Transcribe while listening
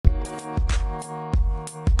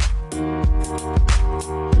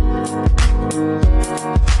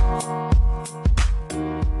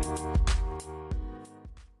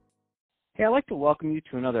Hey, I'd like to welcome you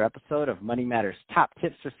to another episode of Money Matters Top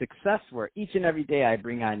Tips for Success, where each and every day I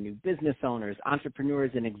bring on new business owners, entrepreneurs,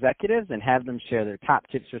 and executives and have them share their top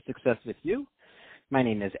tips for success with you. My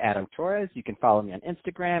name is Adam Torres. You can follow me on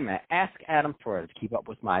Instagram at AskAdamTorres to keep up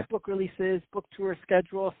with my book releases, book tour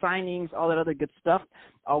schedule, signings, all that other good stuff.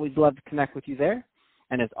 Always love to connect with you there.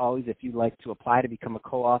 And as always, if you'd like to apply to become a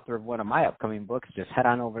co-author of one of my upcoming books, just head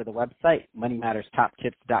on over to the website,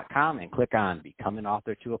 moneymatterstoptips.com, and click on Become an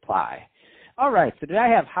Author to apply. All right, so today I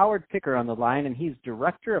have Howard Picker on the line, and he's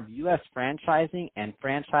Director of U.S. Franchising and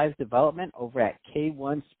Franchise Development over at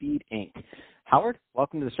K1 Speed, Inc. Howard,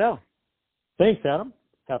 welcome to the show. Thanks, Adam.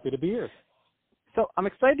 Happy to be here. So I'm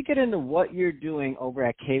excited to get into what you're doing over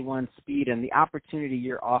at K1 Speed and the opportunity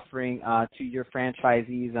you're offering to your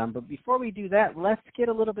franchisees. But before we do that, let's get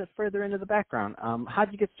a little bit further into the background. How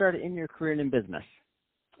did you get started in your career and in business?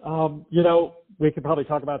 We could probably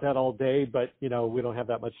talk about that all day, but, we don't have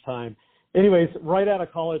that much time. Anyways, right out of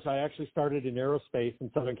college, I actually started in aerospace in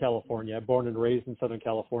Southern California, born and raised in Southern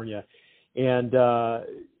California. And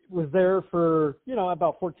was there for,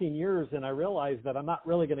 about 14 years, and I realized that I'm not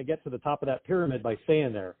really going to get to the top of that pyramid by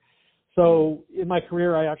staying there. So in my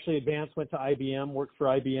career, I actually advanced, went to IBM, worked for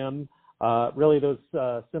IBM. Really, those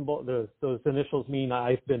initials mean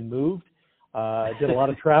I've been moved. Did a lot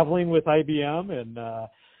of traveling with IBM and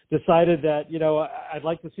decided that, I'd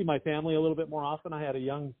like to see my family a little bit more often. I had a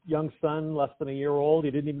young son, less than a year old.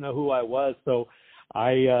 He didn't even know who I was. So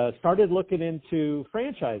I started looking into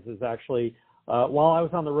franchises, actually, while I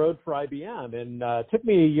was on the road for IBM. And it took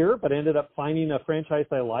me a year, but I ended up finding a franchise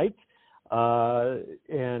I liked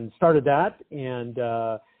and started that and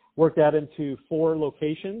worked that into 4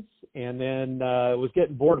 locations. And then was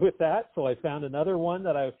getting bored with that, so I found another one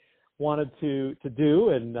that I wanted to do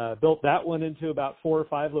and built that one into about 4 or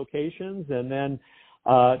 5 locations. And then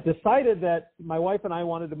decided that my wife and I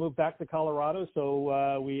wanted to move back to Colorado,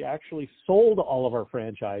 so we actually sold all of our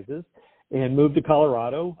franchises and moved to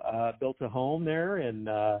Colorado, built a home there, and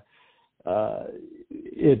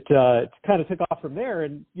it kind of took off from there.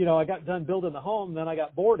 And, I got done building the home, then I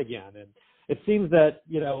got bored again. And it seems that,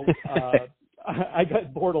 I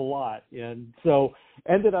got bored a lot. And so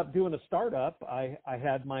ended up doing a startup. I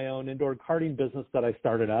had my own indoor karting business that I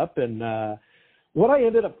started up. And what I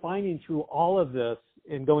ended up finding through all of this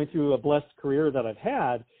and going through a blessed career that I've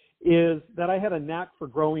had is that I had a knack for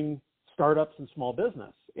growing startups and small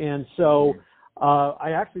business. And so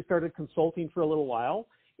I actually started consulting for a little while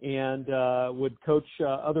and would coach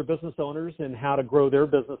other business owners in how to grow their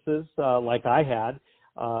businesses like I had.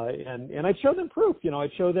 And I'd show them proof.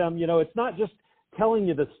 I'd show them, it's not just telling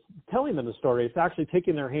them the story. It's actually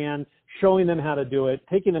taking their hand, showing them how to do it,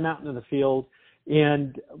 taking them out into the field.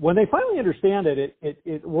 And when they finally understand it,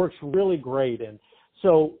 it works really great. And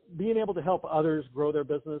so being able to help others grow their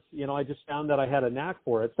business, I just found that I had a knack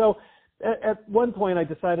for it. So at one point I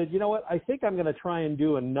decided, I think I'm going to try and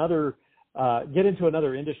do get into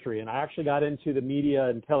another industry. And I actually got into the media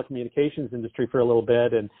and telecommunications industry for a little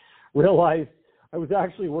bit and realized I was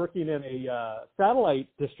actually working in a satellite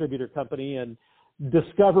distributor company and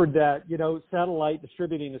discovered that, satellite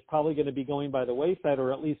distributing is probably going to be going by the wayside,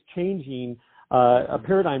 or at least changing a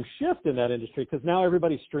paradigm shift in that industry, because now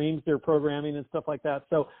everybody streams their programming and stuff like that.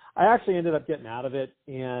 So I actually ended up getting out of it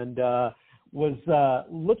and was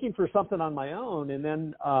looking for something on my own. And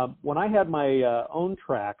then when I had my own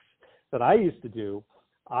tracks that I used to do,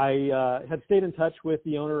 I had stayed in touch with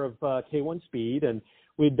the owner of K1 Speed, and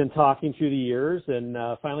we'd been talking through the years, and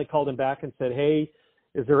finally called him back and said, hey,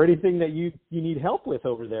 is there anything that you need help with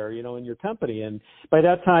over there, in your company? And by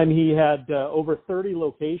that time, he had over 30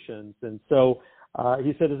 locations. And so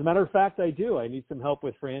he said, as a matter of fact, I do. I need some help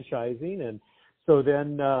with franchising. And so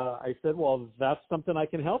then I said, well, that's something I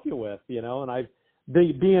can help you with, and I've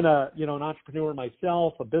being an entrepreneur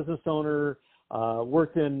myself, a business owner,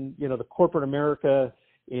 worked in, the corporate America.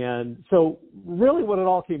 And so really what it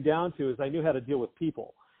all came down to is I knew how to deal with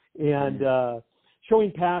people and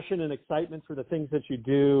showing passion and excitement for the things that you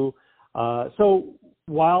do. So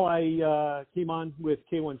while I came on with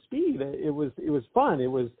K1 Speed, it was fun. It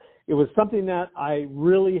was something that I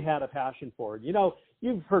really had a passion for.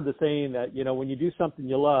 You've heard the saying that, when you do something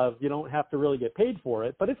you love, you don't have to really get paid for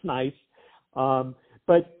it, but it's nice.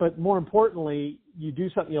 But more importantly, you do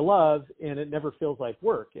something you love and it never feels like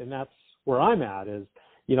work. And that's where I'm at is,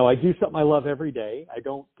 I do something I love every day. I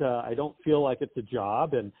don't feel like it's a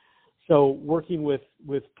job. And so working with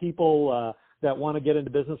people that want to get into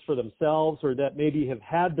business for themselves, or that maybe have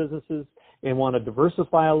had businesses and want to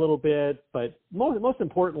diversify a little bit. But most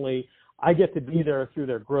importantly, I get to be there through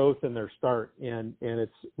their growth and their start. And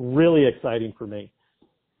it's really exciting for me.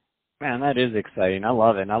 Man, that is exciting. I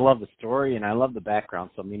love it. And I love the story and I love the background.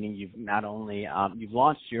 So meaning you've not only you've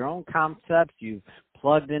launched your own concepts, you've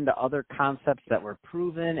plugged into other concepts that were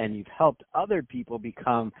proven, and you've helped other people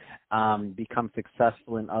become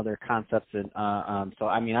successful in other concepts. And so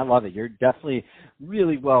I mean, I love it. You're definitely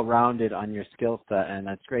really well rounded on your skill set, and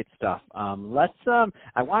that's great stuff. I want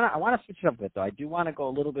to switch it up a bit though. I do want to go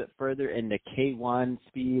a little bit further into K1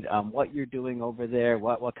 Speed, what you're doing over there,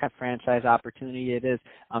 what kind of franchise opportunity it is,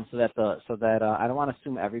 so that I don't want to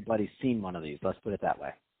assume everybody's seen one of these. Let's put it that way.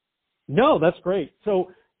 No, that's great.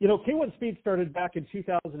 So, you know, K1 Speed started back in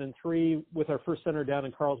 2003 with our first center down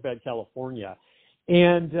in Carlsbad, California.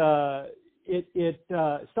 And it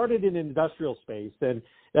started in an industrial space. And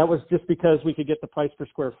that was just because we could get the price per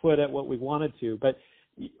square foot at what we wanted to. But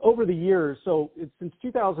over the years, since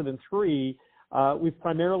 2003, we've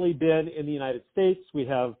primarily been in the United States. We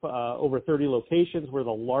have over 30 locations. We're the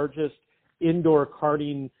largest indoor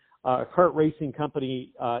kart racing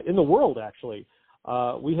company in the world, actually.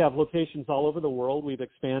 We have locations all over the world. We've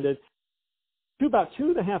expanded. About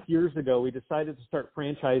 2.5 years ago, we decided to start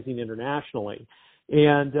franchising internationally.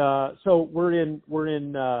 And so we're in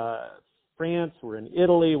France, we're in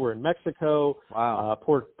Italy, we're in Mexico, wow.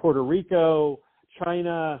 Puerto Rico,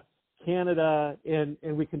 China, Canada, and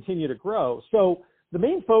we continue to grow. So the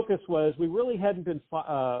main focus was we really hadn't been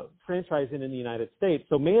franchising in the United States.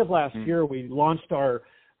 So May of last year, we launched our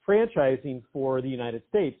franchising for the United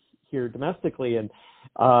States here domestically, and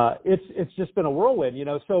it's just been a whirlwind, you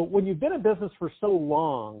know. So when you've been in business for so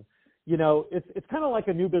long, you know, it's kind of like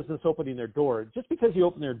a new business opening their door. Just because you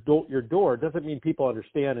open your door doesn't mean people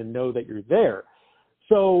understand and know that you're there.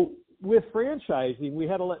 So with franchising, we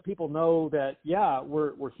had to let people know that, yeah,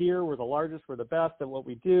 we're here, we're the largest, we're the best at what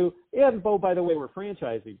we do, and by the way, we're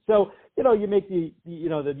franchising. So, you know, you make the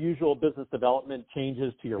usual business development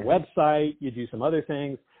changes to your website, you do some other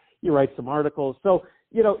things, you write some articles. So,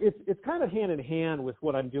 you know, it's kind of hand in hand with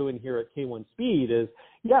what I'm doing here at K1 Speed is,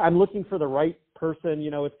 yeah, I'm looking for the right person.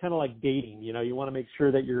 You know, it's kind of like dating. You know, you want to make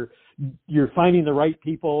sure that you're finding the right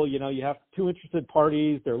people. You know, you have two interested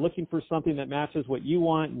parties. They're looking for something that matches what you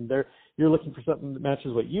want, and you're looking for something that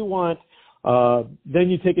matches what you want. Then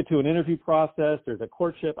you take it to an interview process. There's a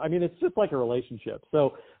courtship. I mean, it's just like a relationship.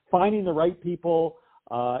 So finding the right people.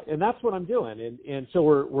 And that's what I'm doing. And so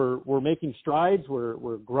we're making strides.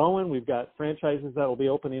 We're growing. We've got franchises that will be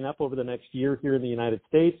opening up over the next year here in the United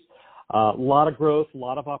States. A lot of growth, a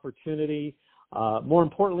lot of opportunity. More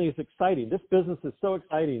importantly, it's exciting. This business is so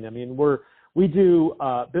exciting. I mean, we do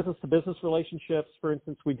business to business relationships. For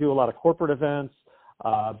instance, we do a lot of corporate events,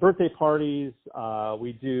 birthday parties.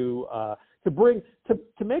 We do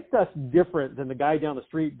to make us different than the guy down the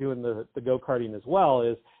street doing the go-karting as well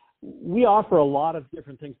is we offer a lot of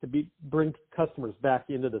different things to bring customers back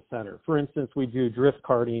into the center. For instance, we do drift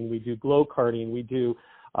karting, we do glow karting, we do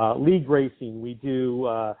league racing, we do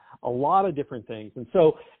a lot of different things. And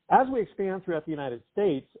so as we expand throughout the United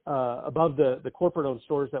States, above the corporate-owned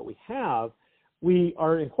stores that we have, we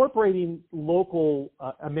are incorporating local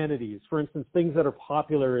amenities. For instance, things that are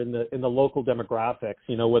popular in the local demographics,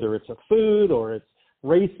 you know, whether it's a food or it's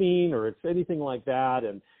racing or it's anything like that.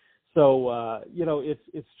 And so, you know,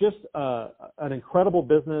 it's just an incredible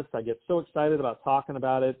business. I get so excited about talking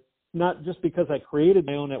about it, not just because I created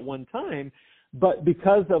my own at one time, but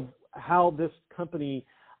because of how this company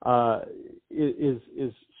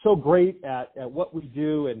is so great at what we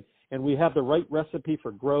do, and we have the right recipe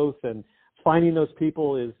for growth, and finding those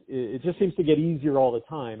people it just seems to get easier all the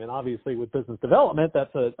time. And obviously with business development,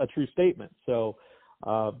 that's a true statement. So,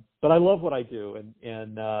 but I love what I do, and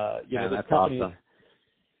you know, this company. Awesome.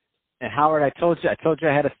 And Howard, I told you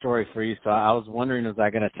I had a story for you, so I was wondering, was I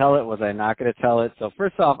going to tell it? Was I not going to tell it? So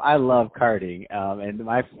first off, I love karting, and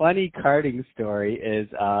my funny karting story is,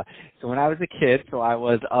 so when I was a kid, so I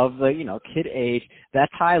was of the, you know, kid age,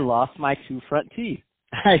 that's how I lost my two front teeth.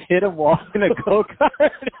 I hit a wall in a go-kart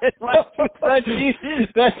and my two front teeth.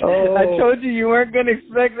 I told you weren't going to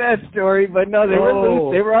expect that story, but no, they were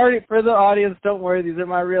loose. They were already, for the audience, don't worry, these are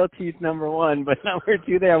my real teeth, number one. But number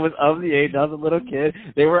two, I was of the age, I was a little kid.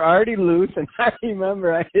 They were already loose, and I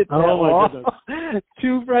remember I hit that wall.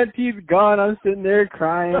 Two front teeth gone. I'm sitting there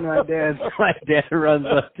crying. My dad runs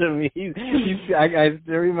up to me. I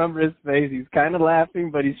still remember his face. He's kind of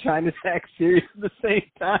laughing, but he's trying to act serious at the same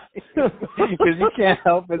time. Because you can't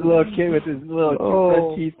help his little kid with his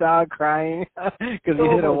little two teeth out crying because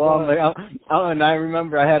he hit a wall. And I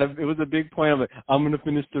remember it was a big point. I'm like, I'm going to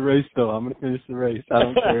finish the race, though. I'm going to finish the race. I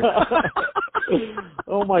don't care.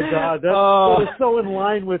 Oh, my God. That is so in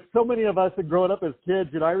line with so many of us that growing up as kids.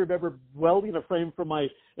 You know, I remember welding a frame from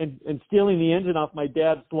and stealing the engine off my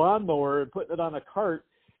dad's lawnmower and putting it on a cart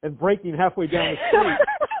and braking halfway down the street.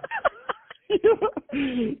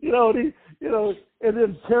 And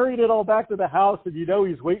then carrying it all back to the house, and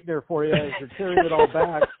he's waiting there for you as you're carrying it all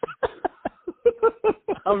back.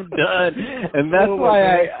 I'm done. And that's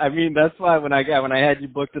that's why when I had you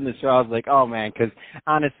booked in the show, I was like, oh man, because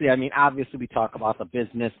honestly, obviously we talk about the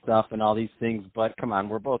business stuff and all these things, but come on,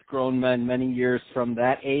 we're both grown men many years from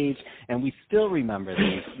that age, and we still remember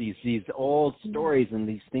these old stories and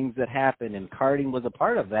these things that happen, and karting was a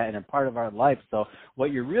part of that and a part of our life. So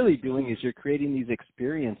what you're really doing is you're creating these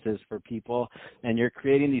experiences for people, and you're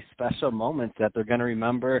creating these special moments that they're going to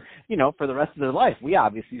remember, for the rest of their life. We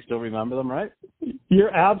obviously still remember them, right?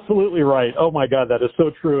 You're absolutely right. Oh my God, that is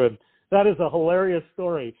so true, and that is a hilarious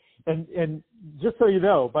story. And just so you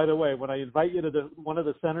know, by the way, when I invite you to one of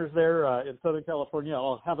the centers there in Southern California,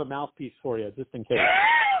 I'll have a mouthpiece for you just in case.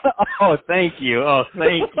 Oh, thank you.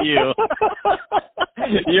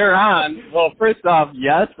 You're on. Well, first off,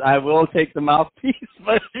 yes, I will take the mouthpiece,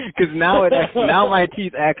 but because now my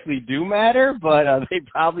teeth actually do matter, but they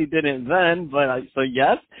probably didn't then. But so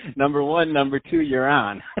yes, number one, number two, you're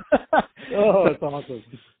on. Oh, that's awesome.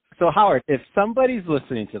 So Howard, if somebody's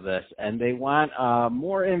listening to this and they want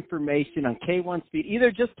more information on K1 Speed,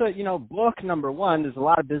 either just to book, number one, there's a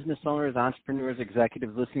lot of business owners, entrepreneurs,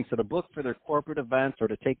 executives listening, so to book for their corporate events or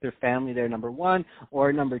to take their family there, number one,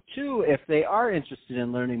 or number two, if they are interested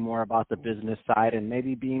in learning more about the business side and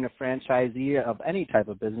maybe being a franchisee of any type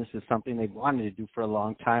of business is something they've wanted to do for a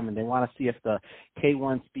long time and they want to see if the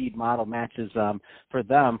K1 Speed model matches for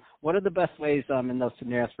them, what are the best ways in those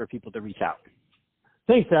scenarios for people to reach out?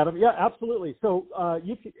 Thanks, Adam. Yeah, absolutely. So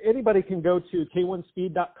anybody can go to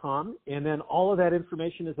k1speed.com, and then all of that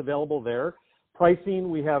information is available there. Pricing,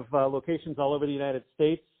 we have locations all over the United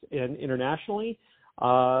States and internationally.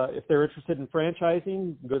 If they're interested in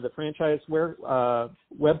franchising, go to the franchiseware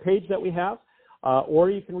webpage that we have, or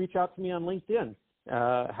you can reach out to me on LinkedIn.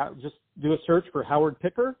 Just do a search for Howard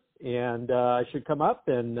Picker, and I should come up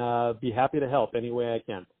and be happy to help any way I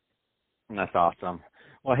can. That's awesome.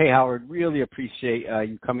 Well, hey, Howard, really appreciate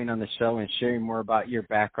you coming on the show and sharing more about your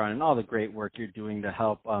background and all the great work you're doing to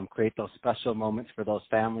help create those special moments for those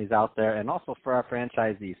families out there and also for our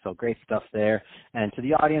franchisees. So great stuff there. And to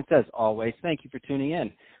the audience, as always, thank you for tuning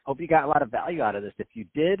in. Hope you got a lot of value out of this. If you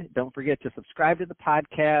did, don't forget to subscribe to the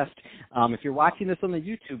podcast. If you're watching this on the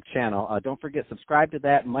YouTube channel, don't forget subscribe to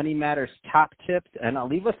that, Money Matters Top Tips, and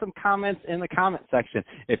leave us some comments in the comment section.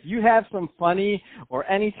 If you have some funny or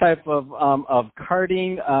any type of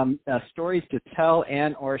karting stories to tell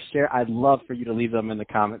and or share, I'd love for you to leave them in the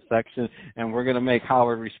comment section, and we're going to make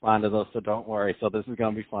Howard respond to those, so don't worry. So this is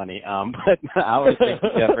going to be funny. But Howard, thank you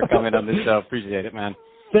for coming on the show. Appreciate it, man.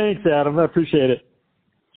 Thanks, Adam. I appreciate it.